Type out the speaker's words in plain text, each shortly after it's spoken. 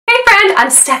everyone,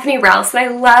 I'm Stefanie Rouse, and I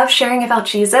love sharing about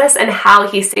Jesus and how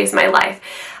he saves my life.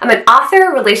 I'm an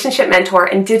author, relationship mentor,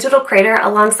 and digital creator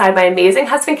alongside my amazing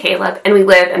husband Caleb, and we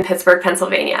live in Pittsburgh,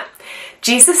 Pennsylvania.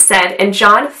 Jesus said in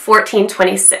John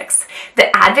 14:26,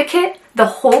 "The Advocate, the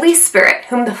Holy Spirit,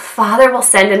 whom the Father will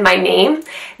send in my name,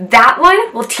 that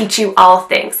one will teach you all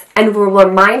things and will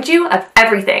remind you of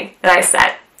everything that I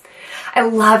said." I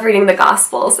love reading the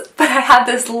Gospels, but I have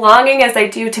this longing as I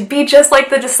do to be just like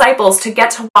the disciples, to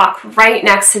get to walk right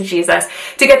next to Jesus,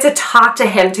 to get to talk to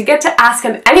him, to get to ask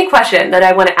him any question that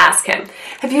I want to ask him.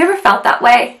 Have you ever felt that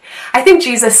way? I think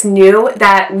Jesus knew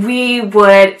that we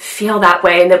would feel that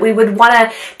way and that we would want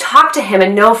to talk to him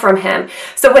and know from him.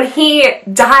 So when he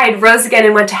died, rose again,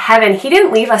 and went to heaven, he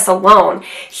didn't leave us alone.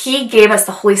 He gave us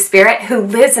the Holy Spirit who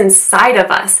lives inside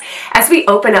of us. As we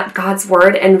open up God's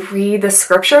Word and read the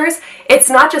scriptures, it's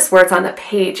not just words on the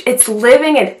page. It's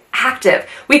living and active.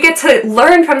 We get to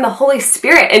learn from the Holy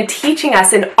Spirit and teaching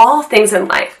us in all things in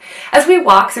life. As we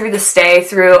walk through this day,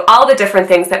 through all the different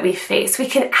things that we face, we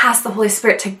can ask the Holy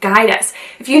Spirit to guide us.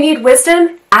 If you need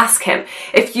wisdom, ask him.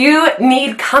 If you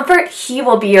need comfort, he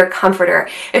will be your comforter.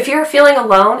 If you're feeling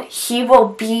alone, he will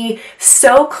be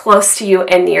so close to you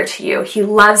and near to you. He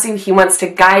loves you. He wants to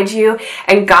guide you.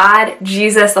 And God,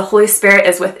 Jesus, the Holy Spirit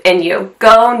is within you.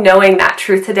 Go knowing that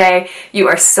truth today. You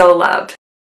are so loved.